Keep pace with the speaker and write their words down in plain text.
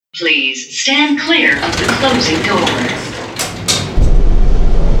Please stand clear of the closing doors.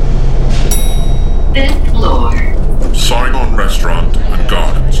 Fifth floor. Saigon Restaurant and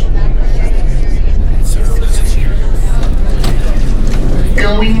Gardens.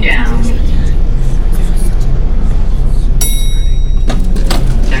 Going down.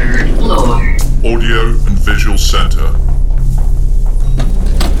 Third floor. Audio and Visual Center.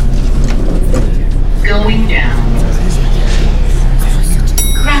 Going down.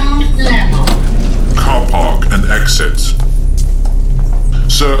 Ground level. Car park and exits.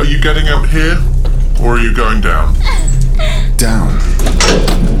 Sir, are you getting out here? Or are you going down? Down.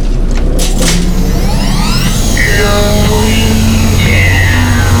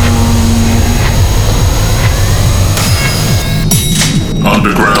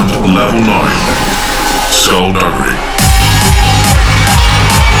 Underground Level 9. Skullduggery.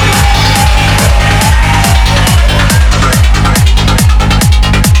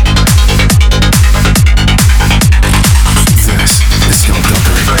 This is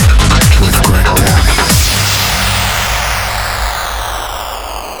Skullduggery with Greg Downey.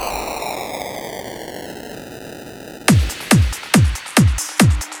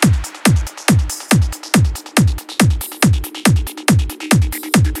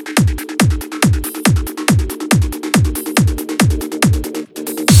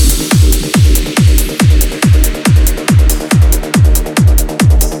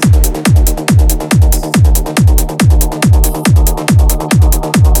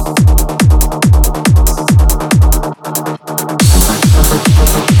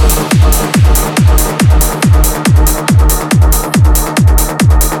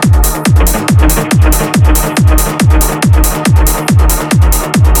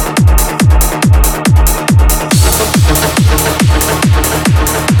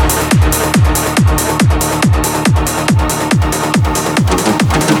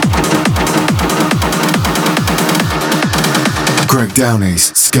 Greg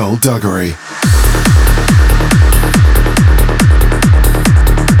Downey's Skullduggery.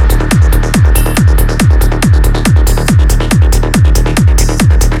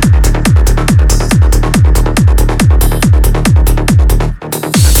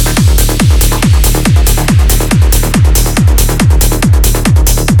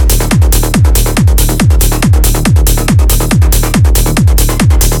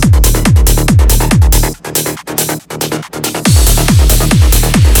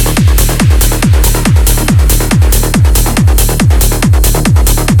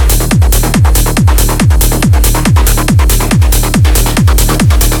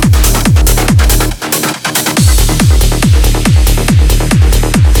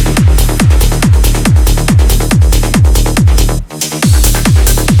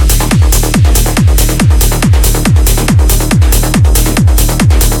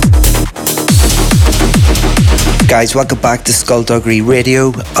 Guys, welcome back to Skullduggery Radio,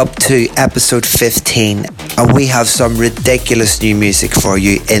 up to episode 15, and we have some ridiculous new music for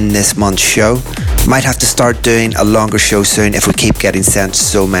you in this month's show. Might have to start doing a longer show soon if we keep getting sent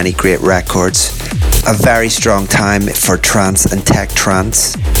so many great records. A very strong time for trance and tech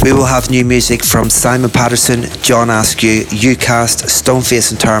trance. We will have new music from Simon Patterson, John Askew, Ucast,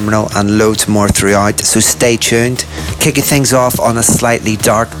 Stoneface and Terminal, and loads more throughout, so stay tuned. Kicking things off on a slightly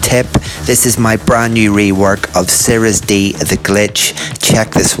dark tip, this is my brand new rework of Cirrus D, The Glitch.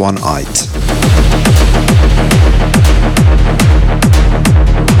 Check this one out.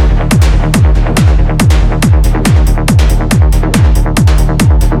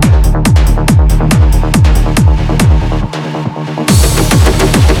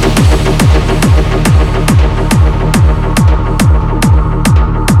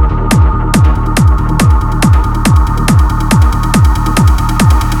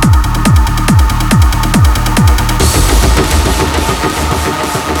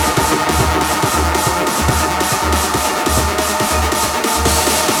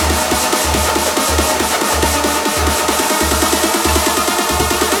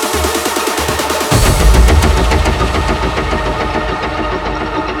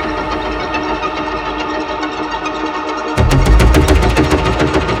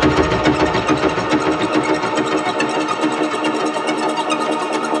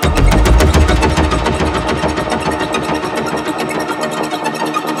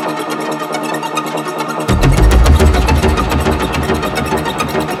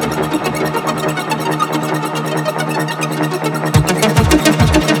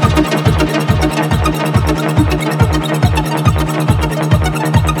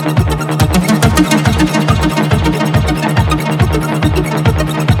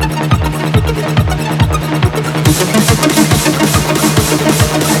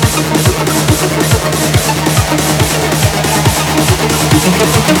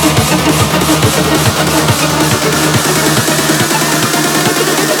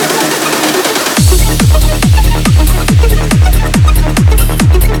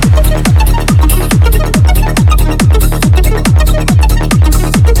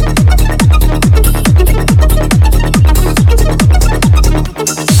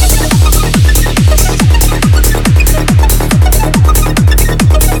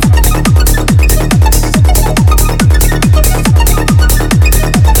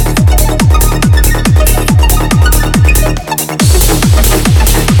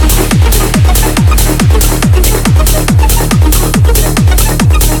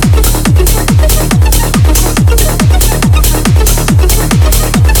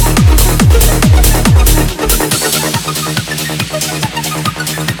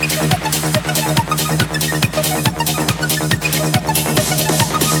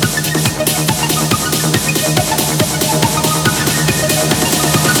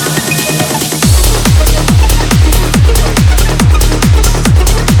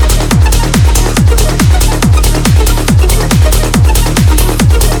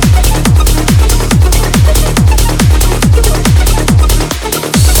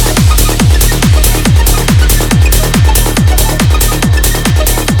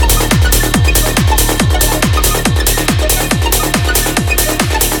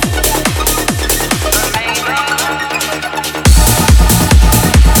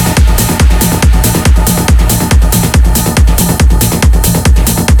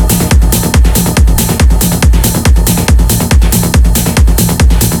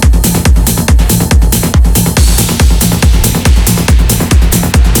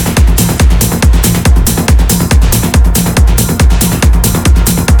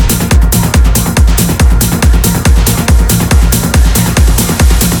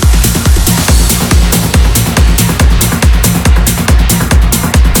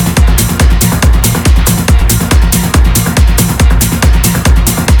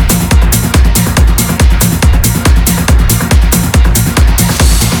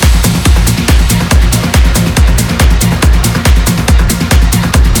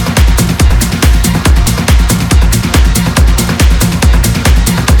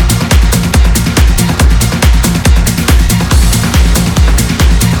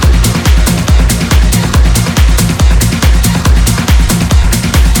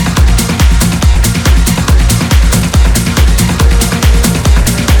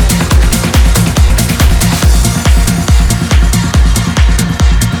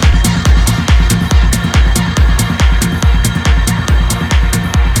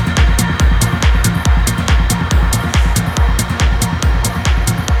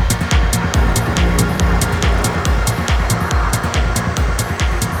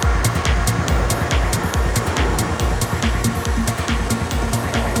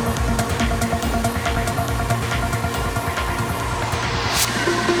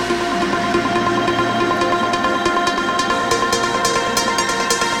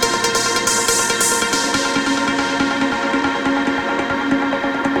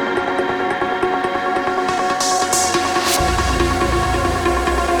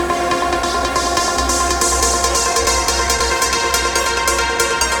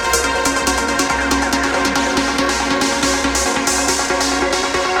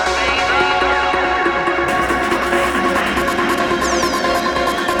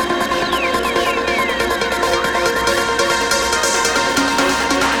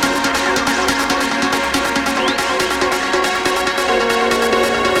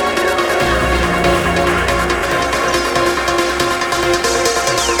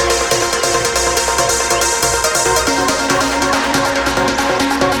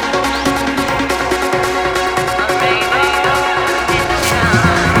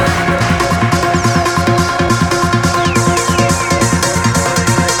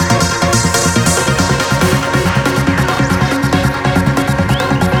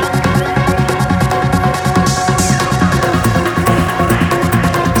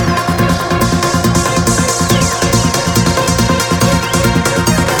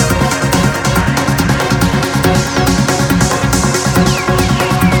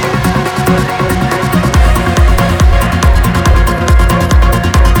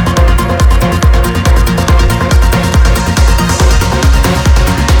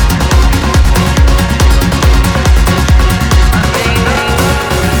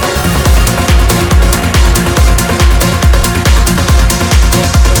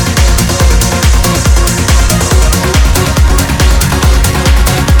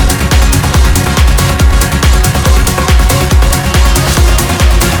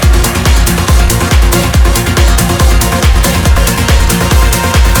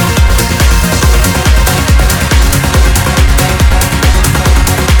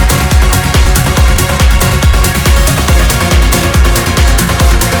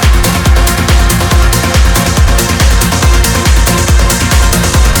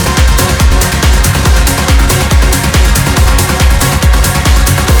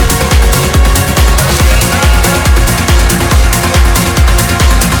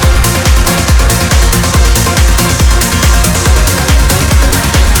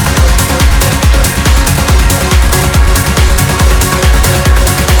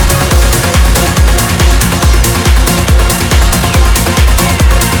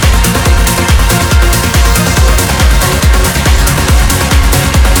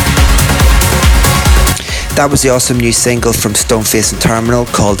 That was the awesome new single from Stoneface and Terminal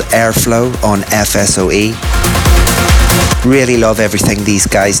called Airflow on FSOE. Really love everything these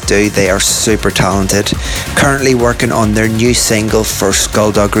guys do. They are super talented. Currently working on their new single for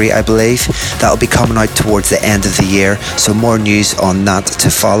Skullduggery, I believe. That'll be coming out towards the end of the year, so more news on that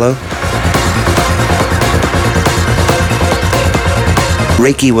to follow.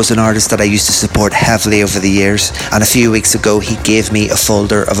 Reiki was an artist that I used to support heavily over the years, and a few weeks ago he gave me a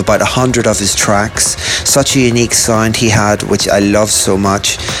folder of about 100 of his tracks. Such a unique sound he had, which I love so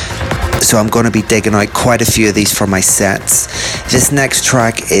much. So I'm going to be digging out quite a few of these for my sets. This next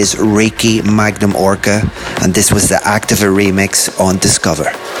track is Reiki Magnum Orca, and this was the Activa remix on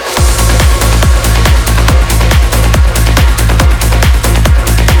Discover.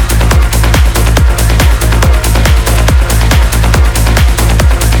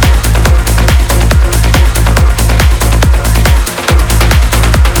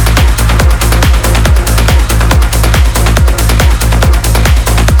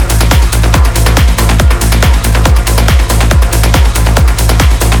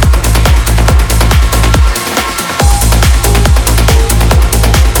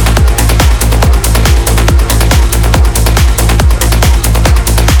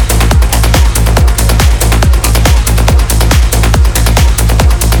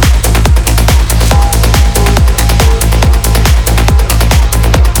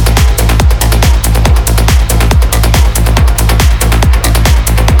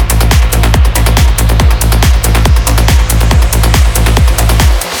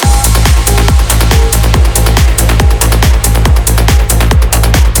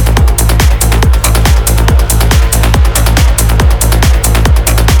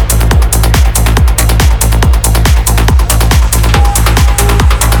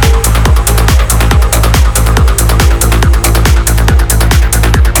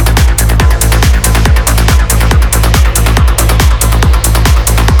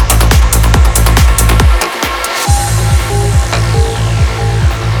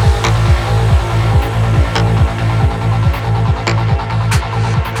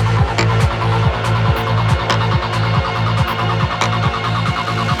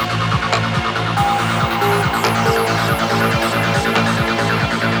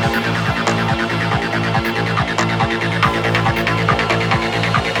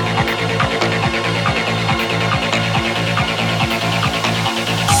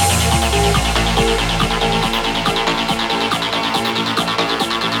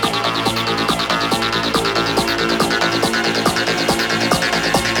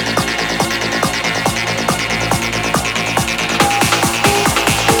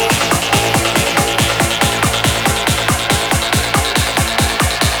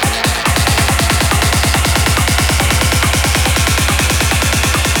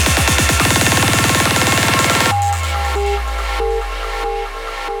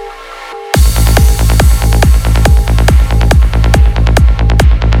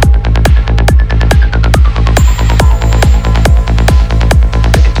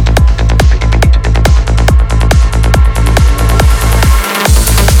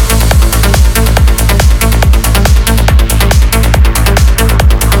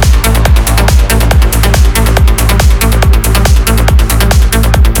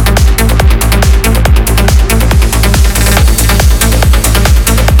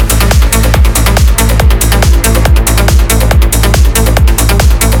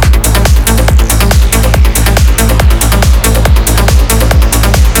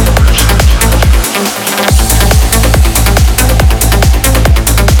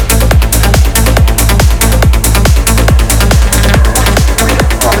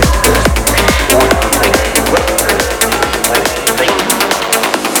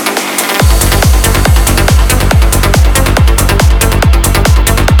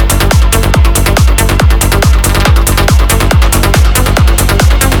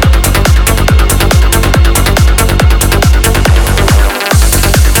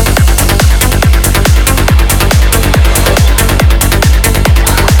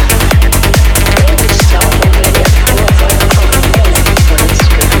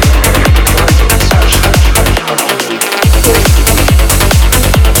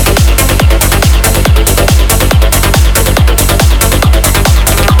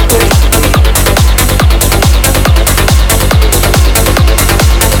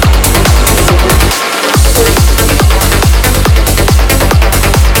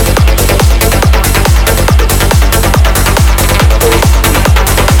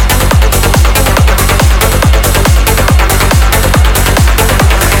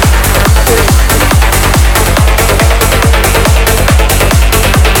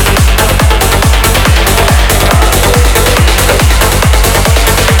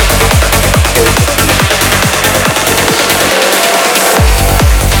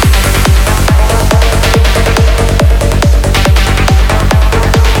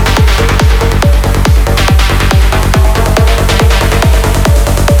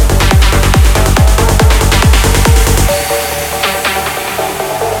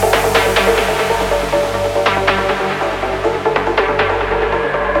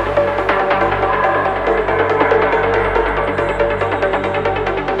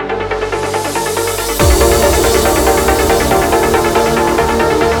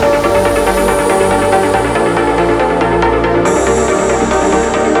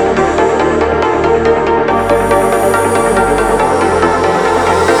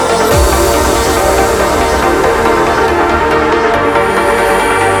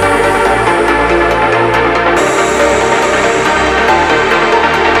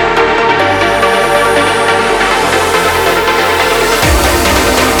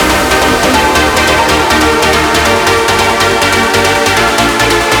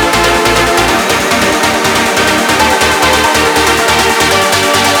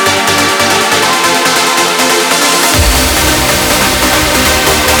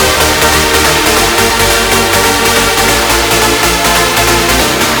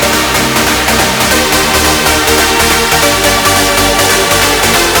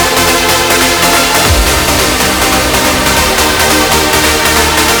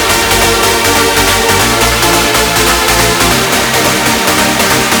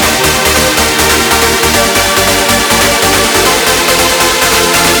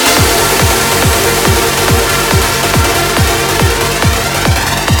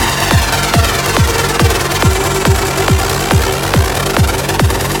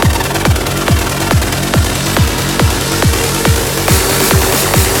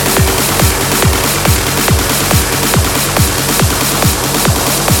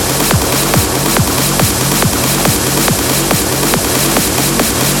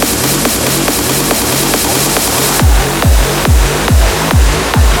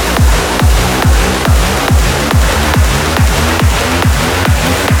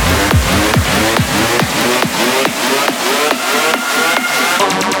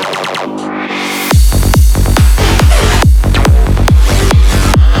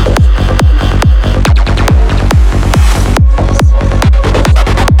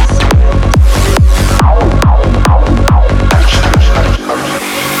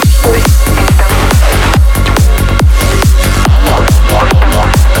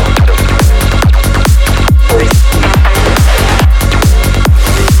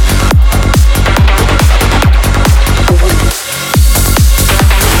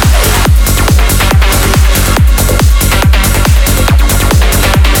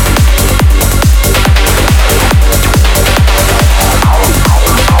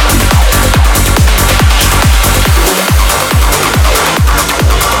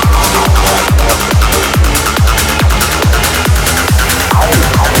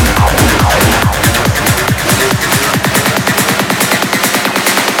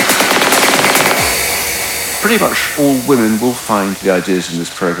 pretty much all women will find the ideas in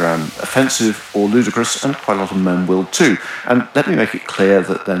this program offensive or ludicrous, and quite a lot of men will too. And let me make it clear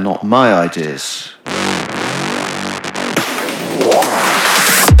that they're not my ideas.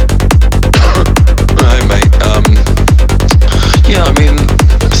 Hi mate, yeah, I mean,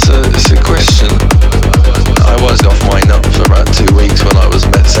 it's a question. I was off my nut for about 2 weeks when I was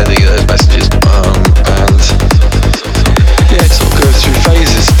sending you those messages, and yeah, it sort of goes through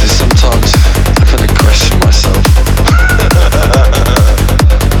phases. There's sometimes I kind of question myself.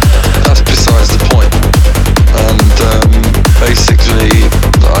 That's besides the point. And basically,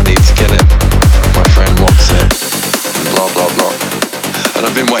 I need to get it. My friend wants it. Blah blah blah. And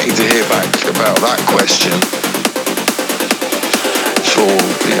I've been waiting to hear back about that question for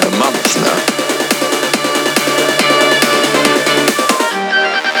months now.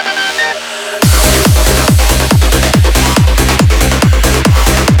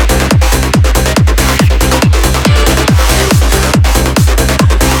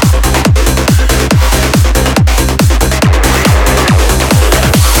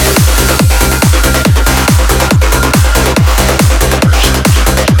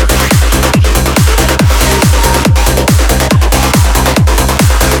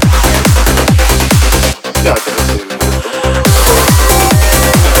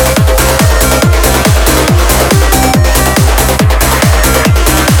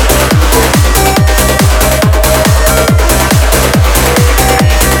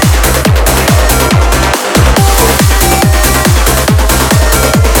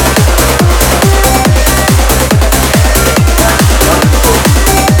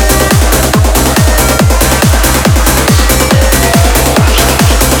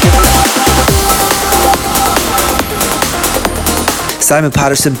 Simon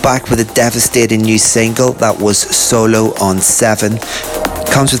Patterson back with a devastating new single that was Solo on 7.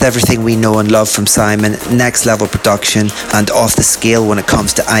 Comes with everything we know and love from Simon, next level production and off the scale when it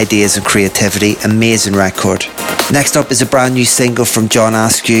comes to ideas and creativity. Amazing record. Next up is a brand new single from John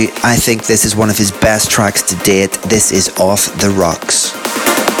Askew. I think this is one of his best tracks to date. This is Off the Rocks.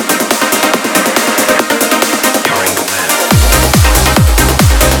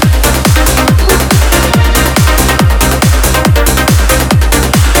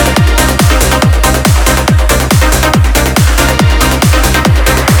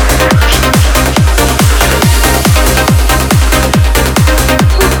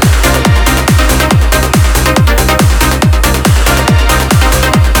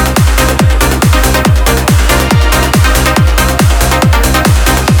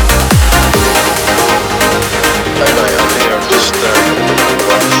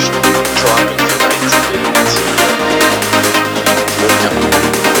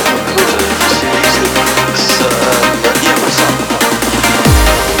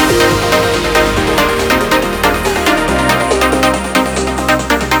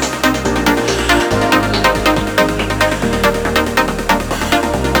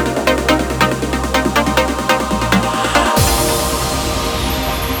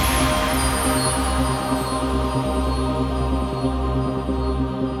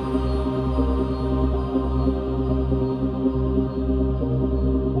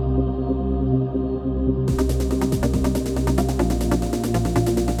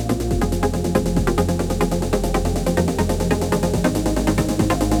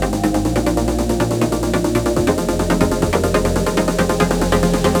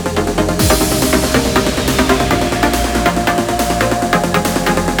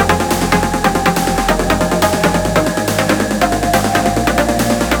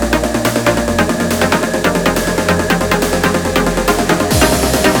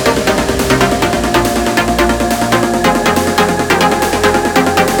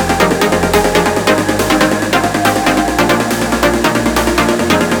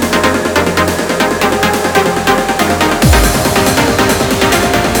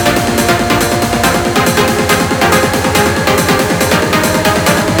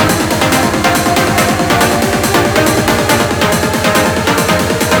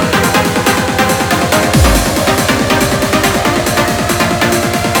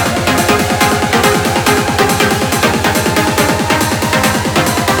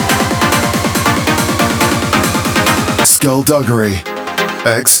 Skullduggery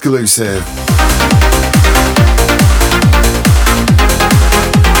exclusive.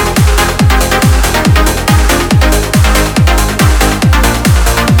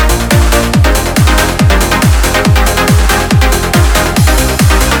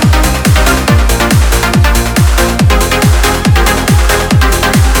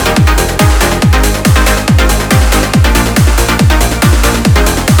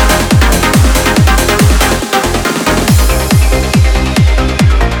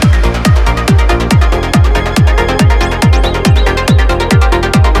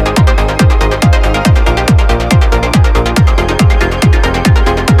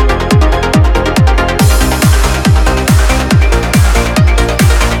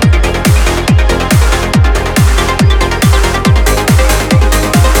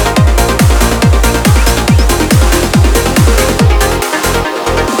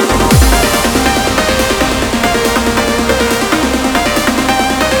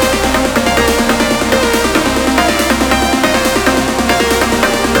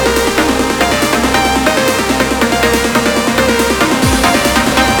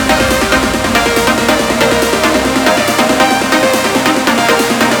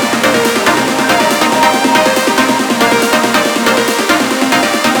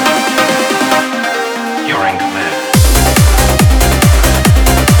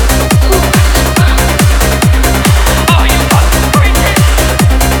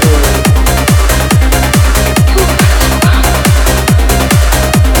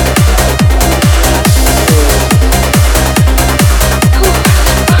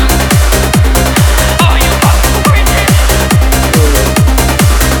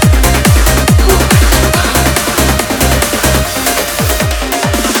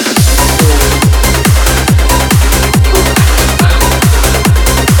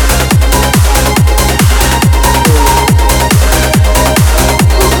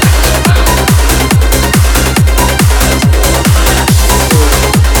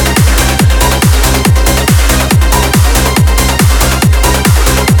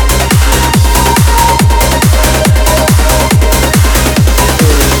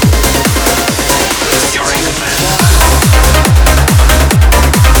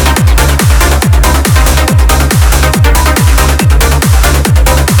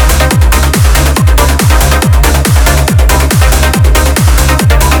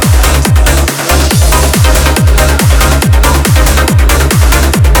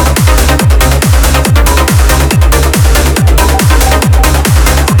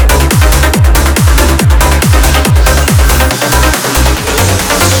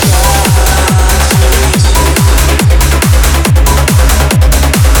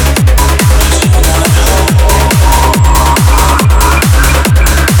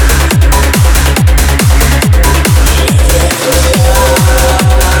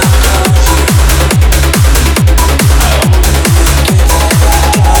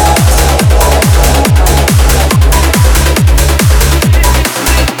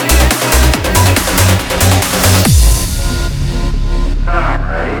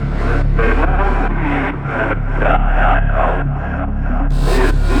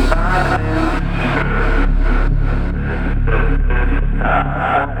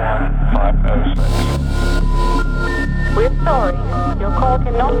 Your call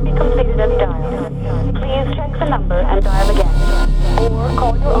cannot be completed as dialed. Please check the number and dial again. Or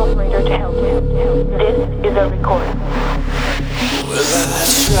call your operator to help you. This is a recording. Well, I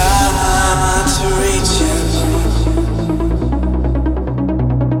tried to reach you,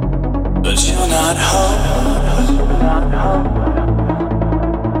 but you're not home.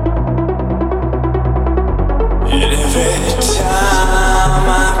 And every time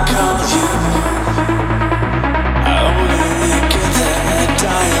I call you, I only get that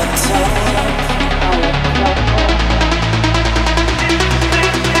dial tone.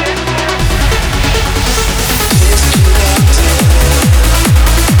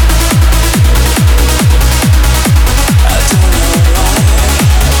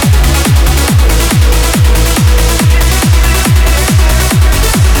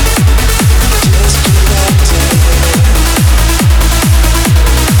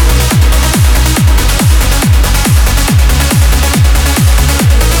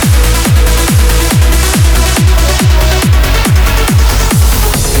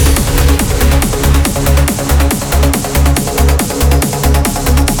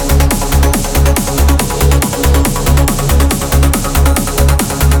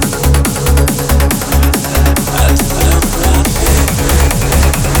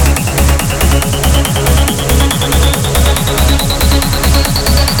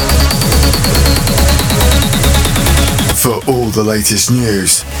 For all the latest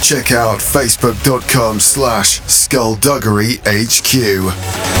news, check out facebook.com/SkullduggeryHQ.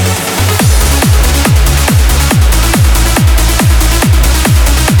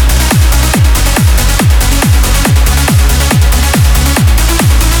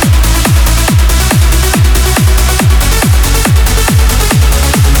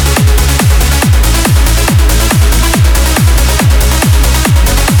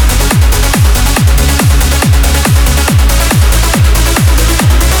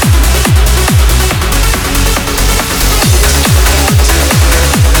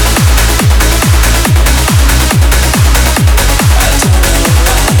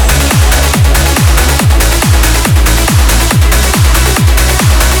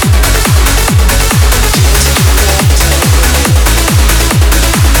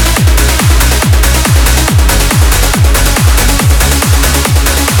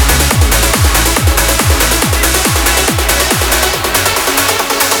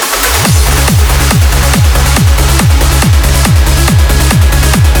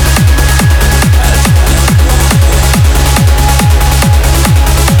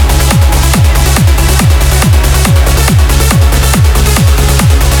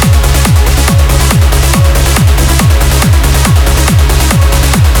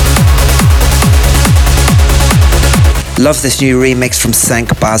 Love this new remix from Sank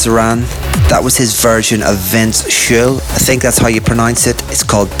Bazaran. That was his version of Vince Schul. I think that's how you pronounce it. It's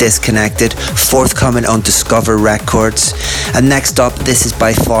called Disconnected, forthcoming on Discover Records. And next up, this is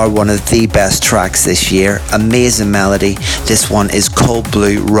by far one of the best tracks this year. Amazing melody. This one is Cold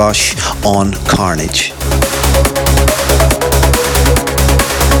Blue Rush on Carnage.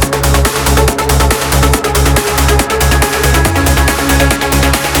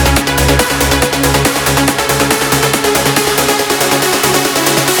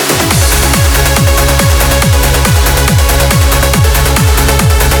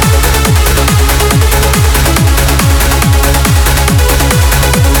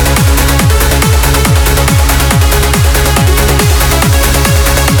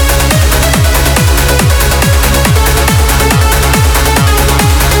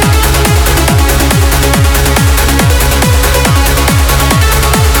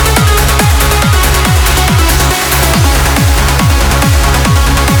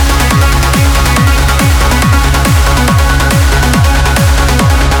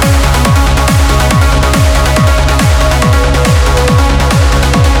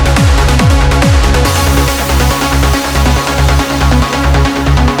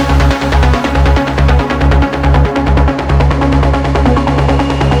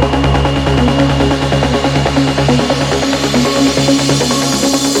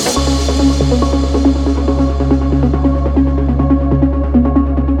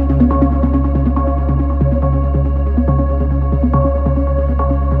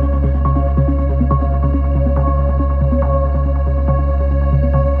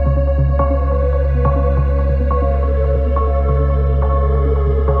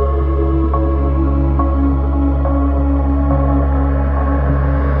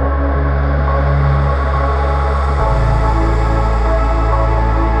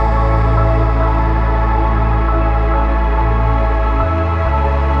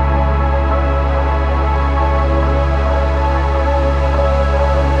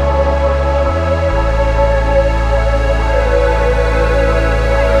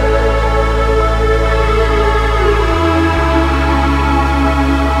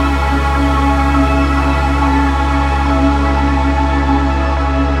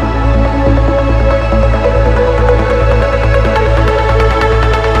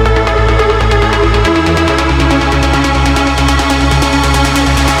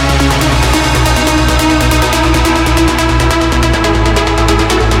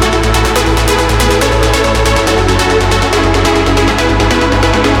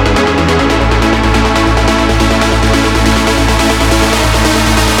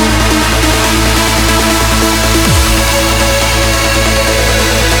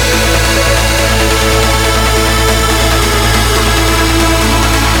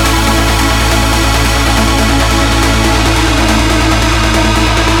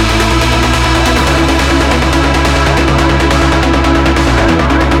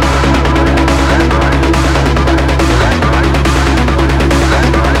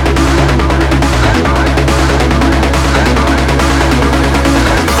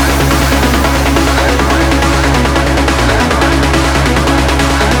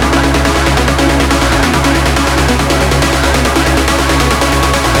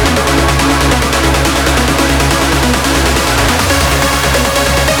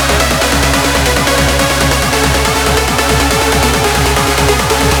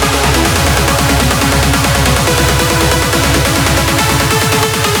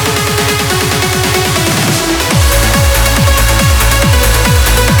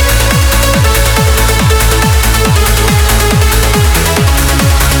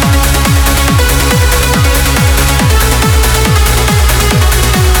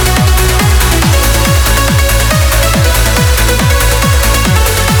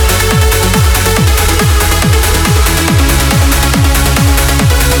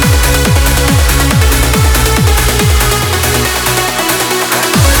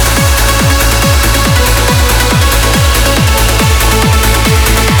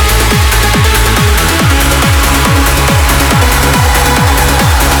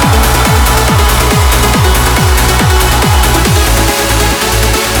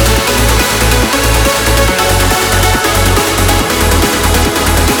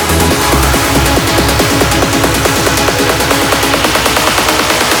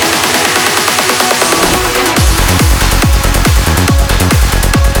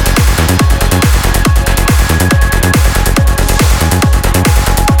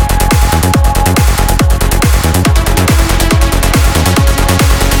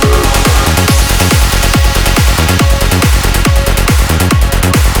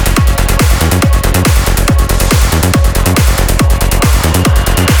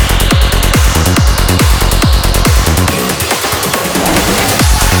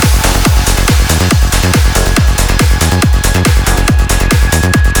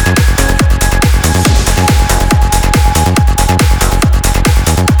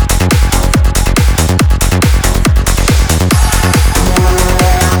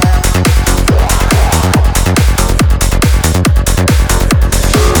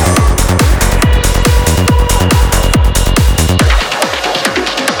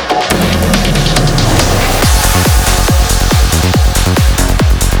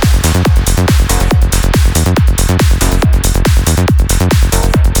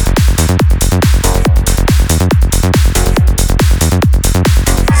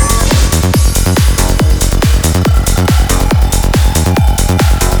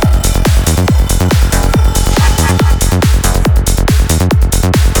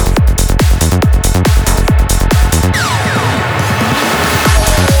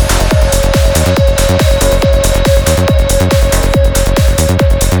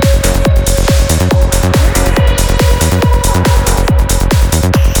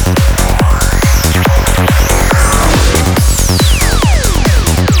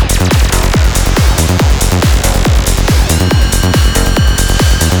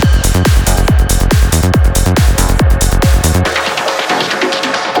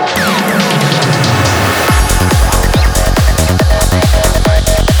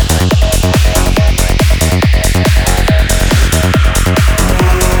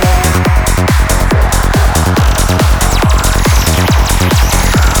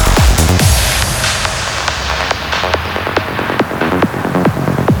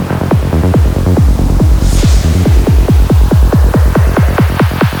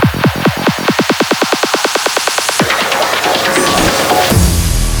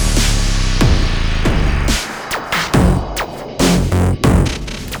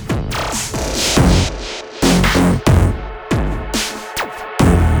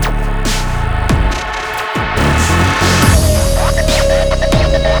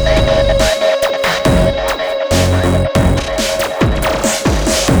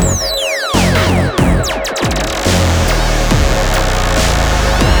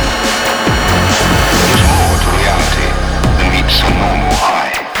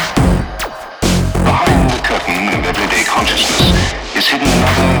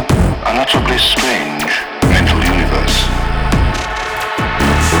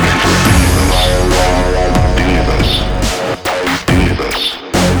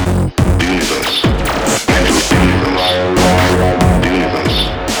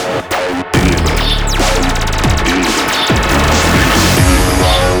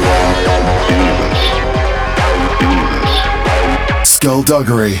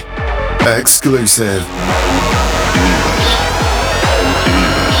 Skullduggery exclusive.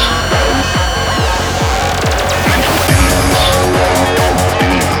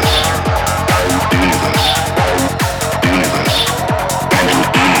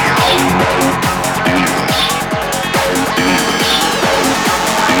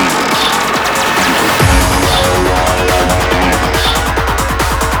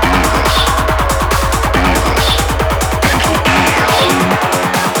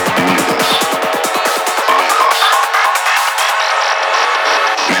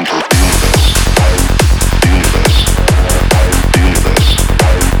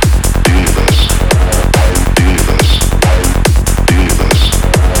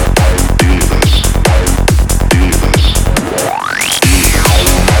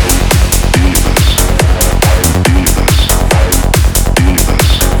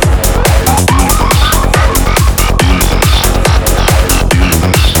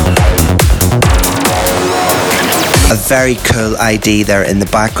 Very cool ID there in the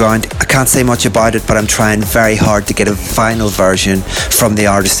background. I can't say much about it, but I'm trying very hard to get a final version from the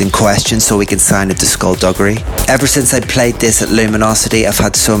artist in question so we can sign it to Skullduggery. Ever since I played this at Luminosity, I've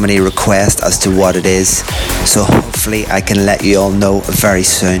had so many requests as to what it is, so hopefully I can let you all know very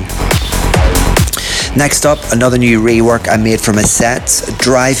soon. Next up, another new rework I made from Assets,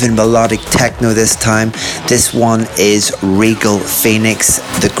 driving melodic techno this time. This one is Regal Phoenix,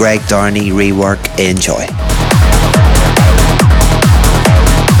 the Greg Downey rework. Enjoy.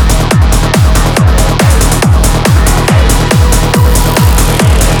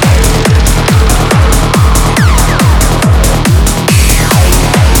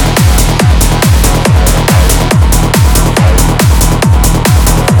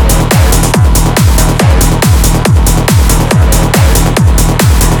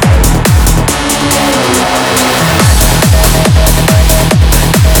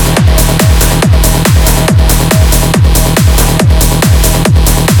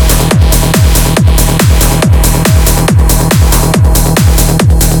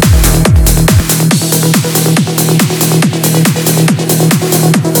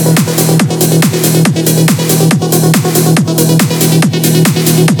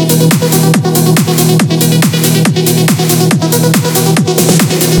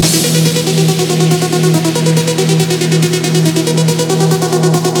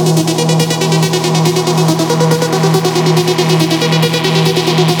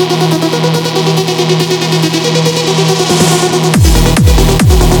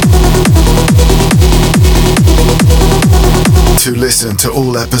 To listen to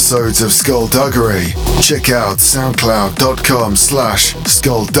all episodes of Skullduggery, check out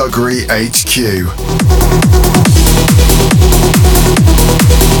soundcloud.com/SkullduggeryHQ.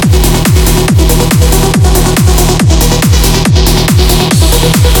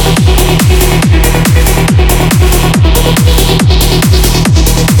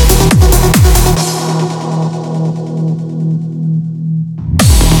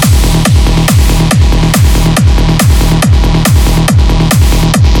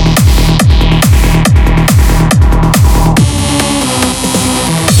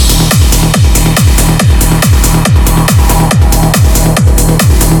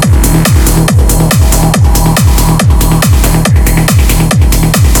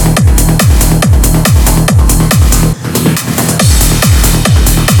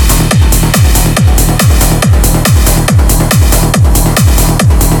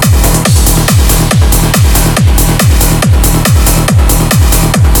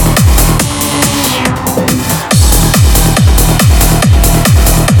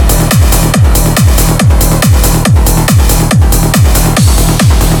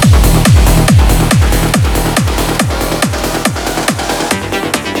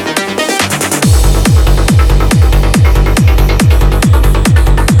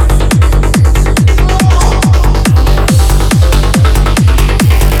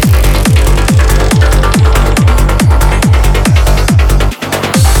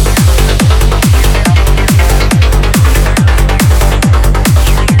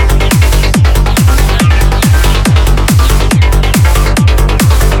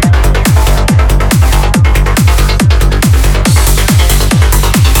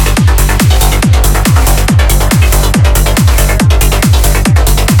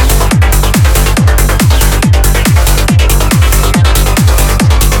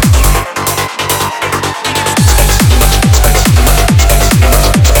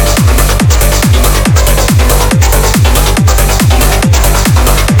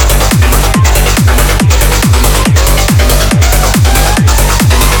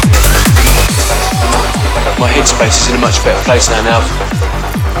 my headspace is in a much better place now. Now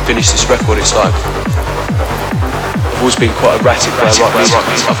I've finished this record, it's like I've always been quite erratic when I write music.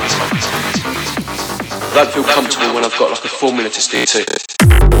 I don't feel comfortable when I've got like a formula to stick to.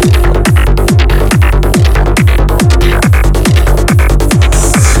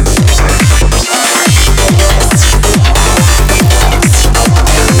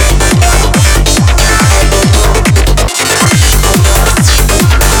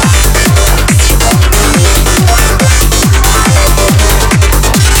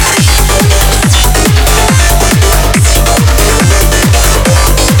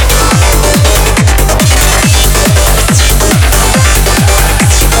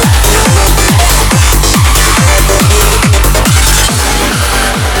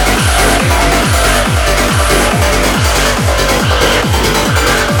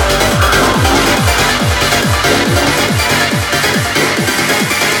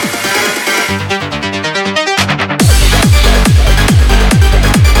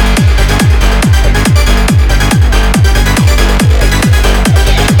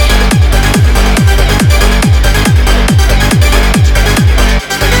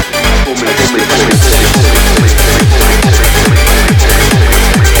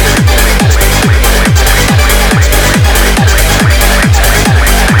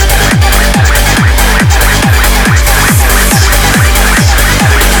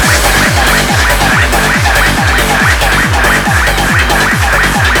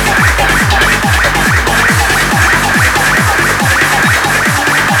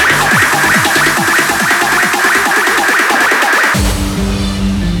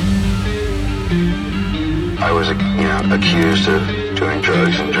 accused of doing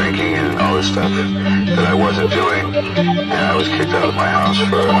drugs and drinking and all this stuff that I wasn't doing. And I was kicked out of my house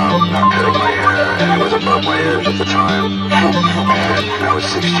for not cutting my hair, and it was above my ears at the time. And I was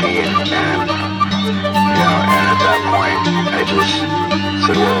 16, and at that point, I just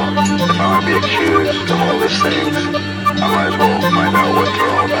said, well, if I'm going to be accused of all these things, I might as well find out what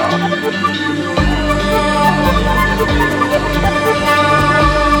they're all about.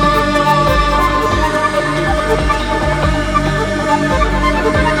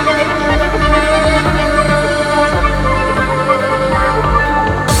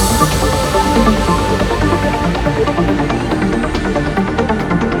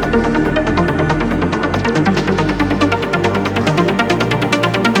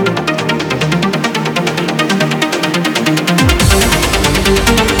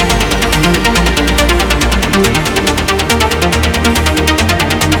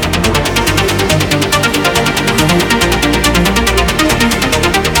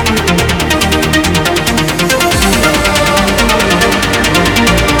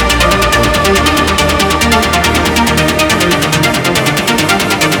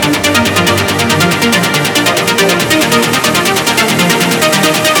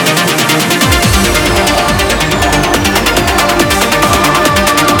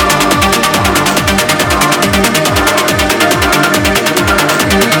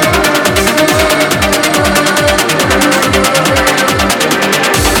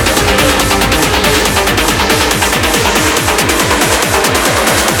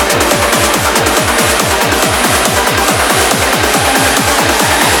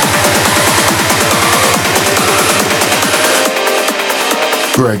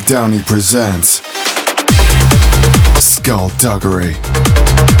 Greg Downey presents Skullduggery.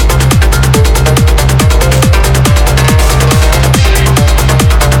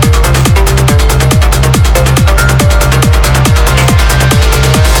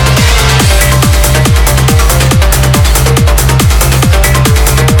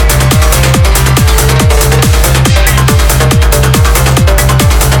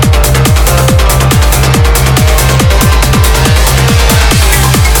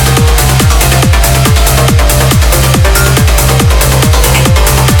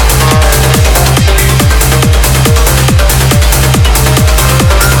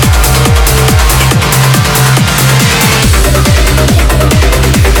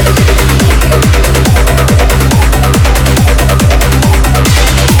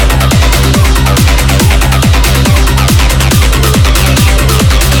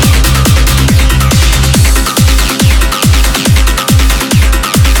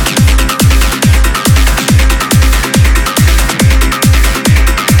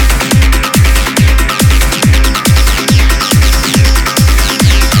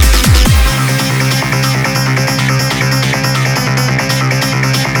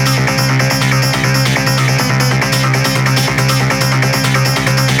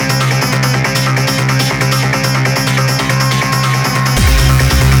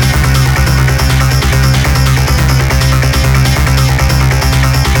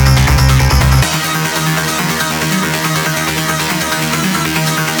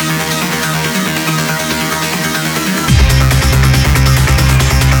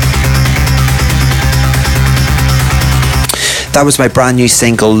 That was my brand new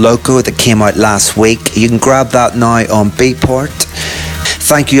single Loco that came out last week. You can grab that now on Beatport.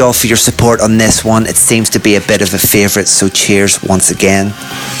 Thank you all for your support on this one. It seems to be a bit of a favourite, so cheers once again.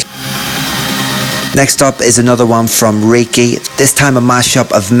 Next up is another one from Riki. This time a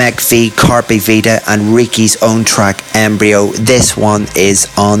mashup of Mech V, Carpe Vita and Riki's own track Embryo. This one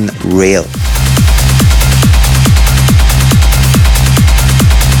is unreal.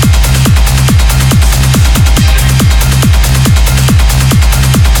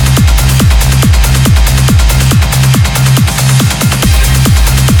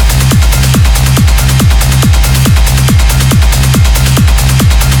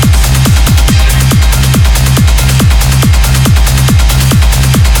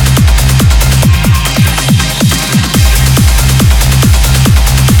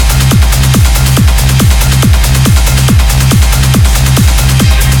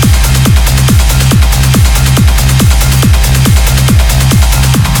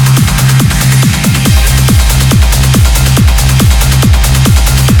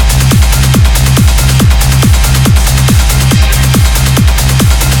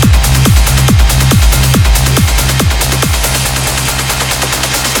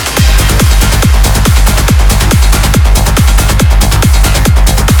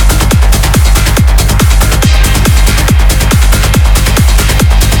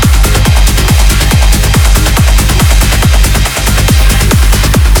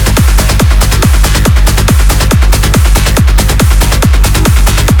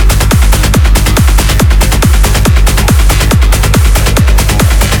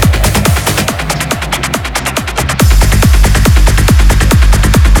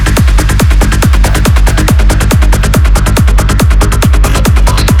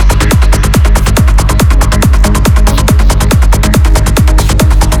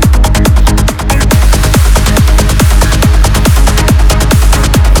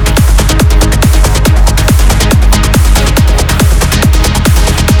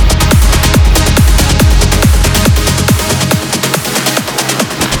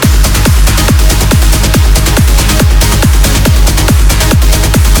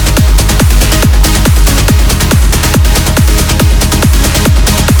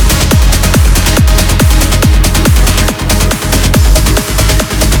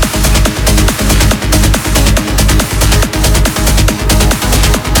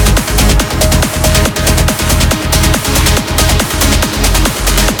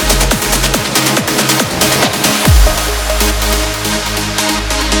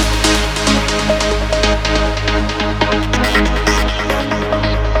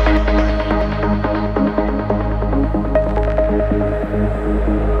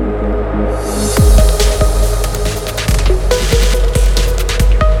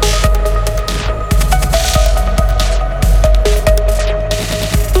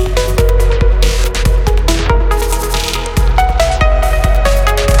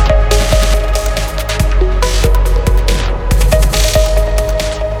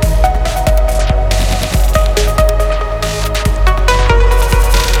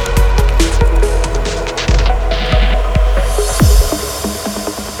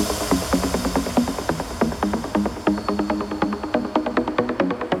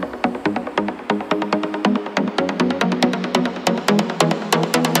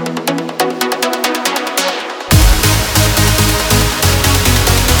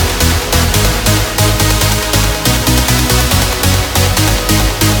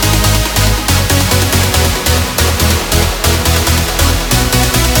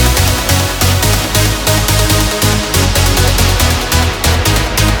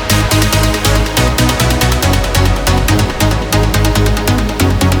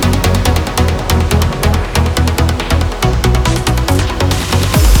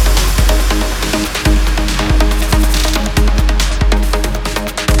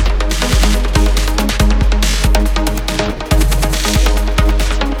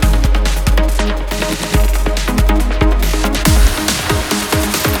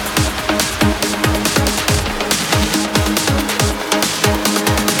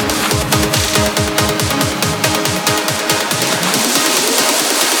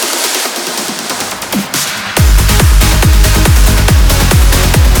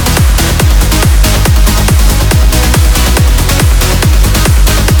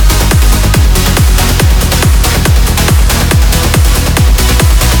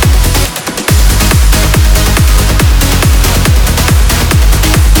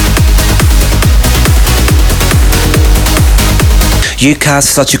 UCAS,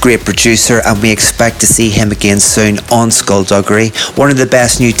 such a great producer, and we expect to see him again soon on Skullduggery. One of the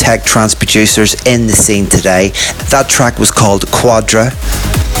best new tech trance producers in the scene today. That track was called Quadra.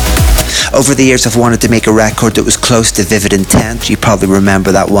 Over the years, I've wanted to make a record that was close to Vivid Intent. You probably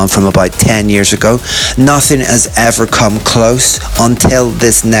remember that one from about 10 years ago. Nothing has ever come close until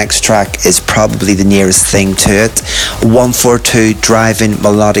this next track is probably the nearest thing to it. 142 Driving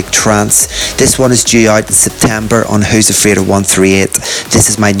Melodic Trance. This one is due out in September on Who's Afraid of 138. This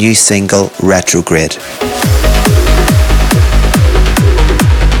is my new single, Retrograde.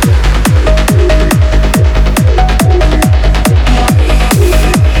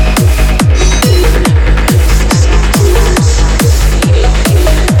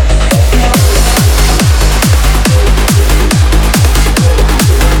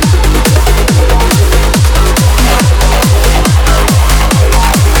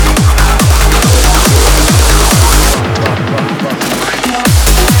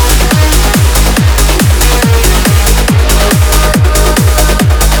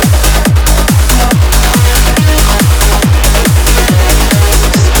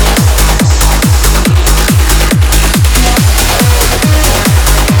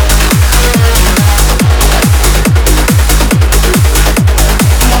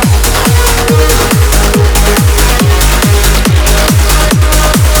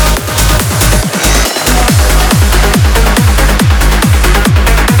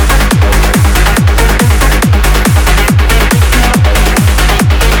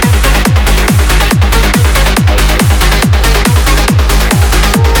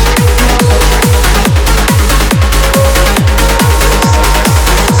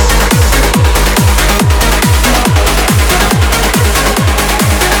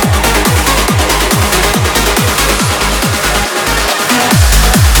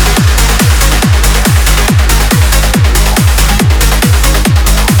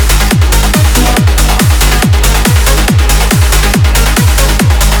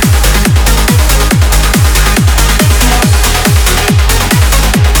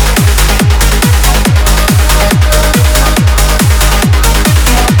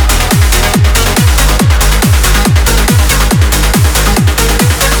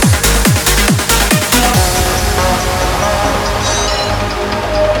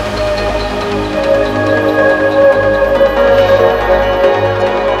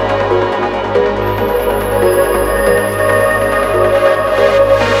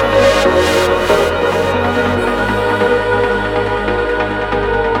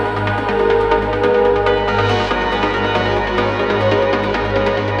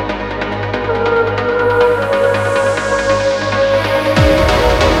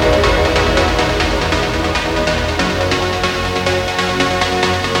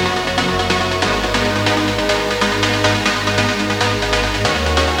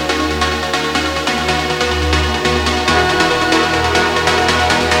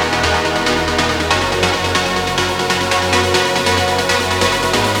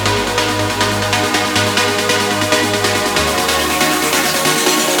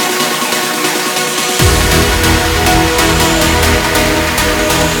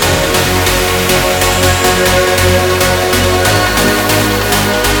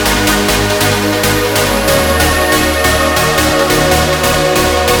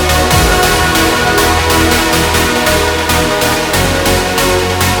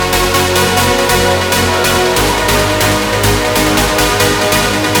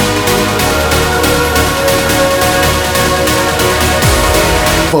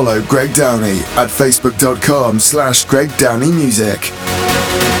 Follow Greg Downey at facebook.com/Greg Downey Music.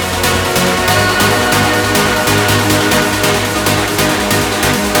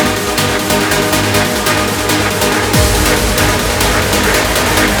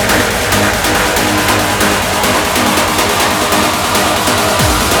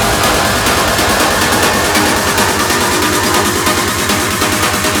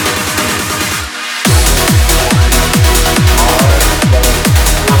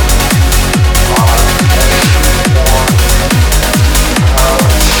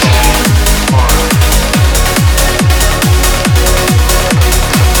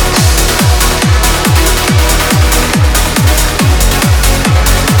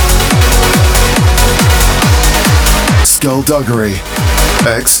 Skullduggery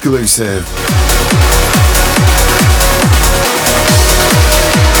exclusive.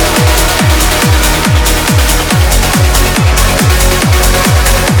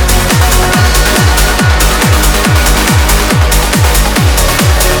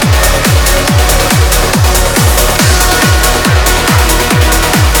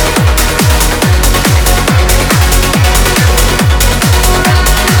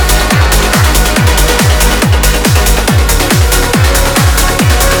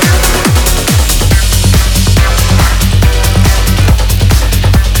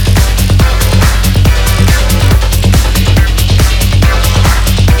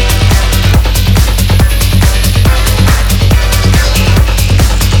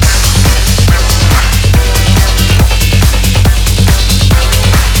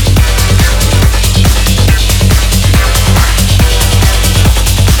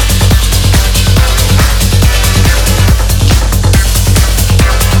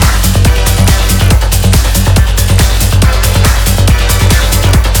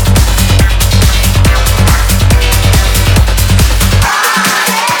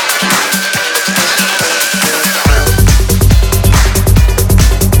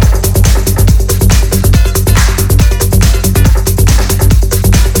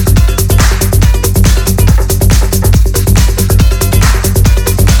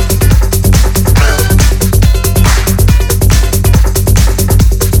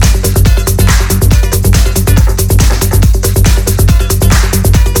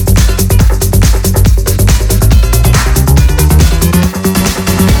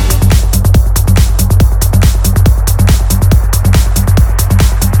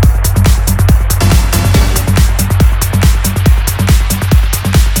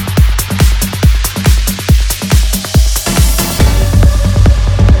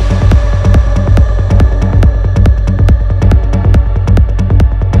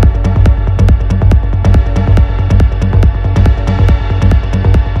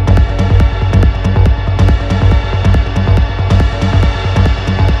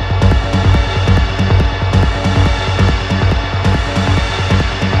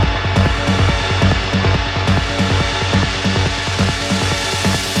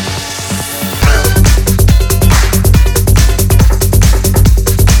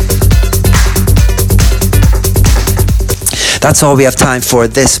 That's all we have time for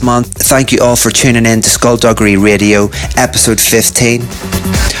this month. Thank you all for tuning in to Skullduggery Radio, episode 15.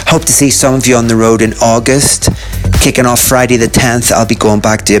 Hope to see some of you on the road in August. Kicking off Friday the 10th, I'll be going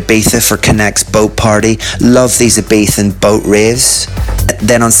back to Ibiza for Connect's boat party. Love these Ibizan boat raves.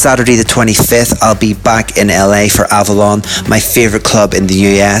 Then on Saturday the 25th, I'll be back in LA for Avalon, my favourite club in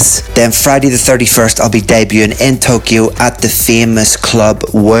the US. Then Friday the 31st, I'll be debuting in Tokyo at the famous club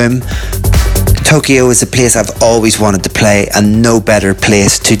Womb. Tokyo is a place I've always wanted to play, and no better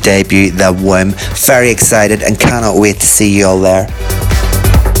place to debut than Womb. Very excited and cannot wait to see you all there.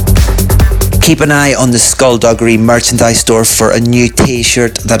 Keep an eye on the Skullduggery merchandise store for a new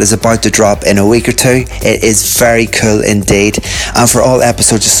t-shirt that is about to drop in a week or two. It is very cool indeed. And for all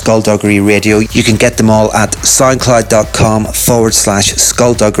episodes of Skullduggery Radio, you can get them all at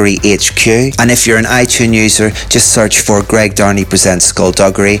soundcloud.com/SkullduggeryHQ. And if you're an iTunes user, just search for Greg Darney Presents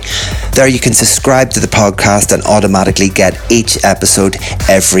Skullduggery. There you can subscribe to the podcast and automatically get each episode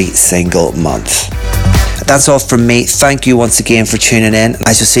every single month. That's all from me. Thank you once again for tuning in.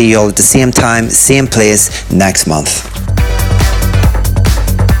 I shall see you all at the same time, same place next month.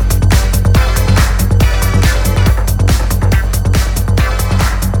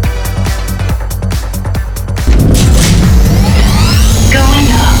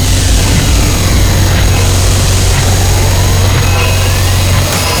 Going up.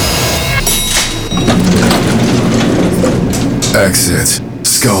 Exit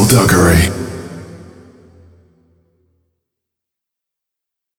Skullduggery.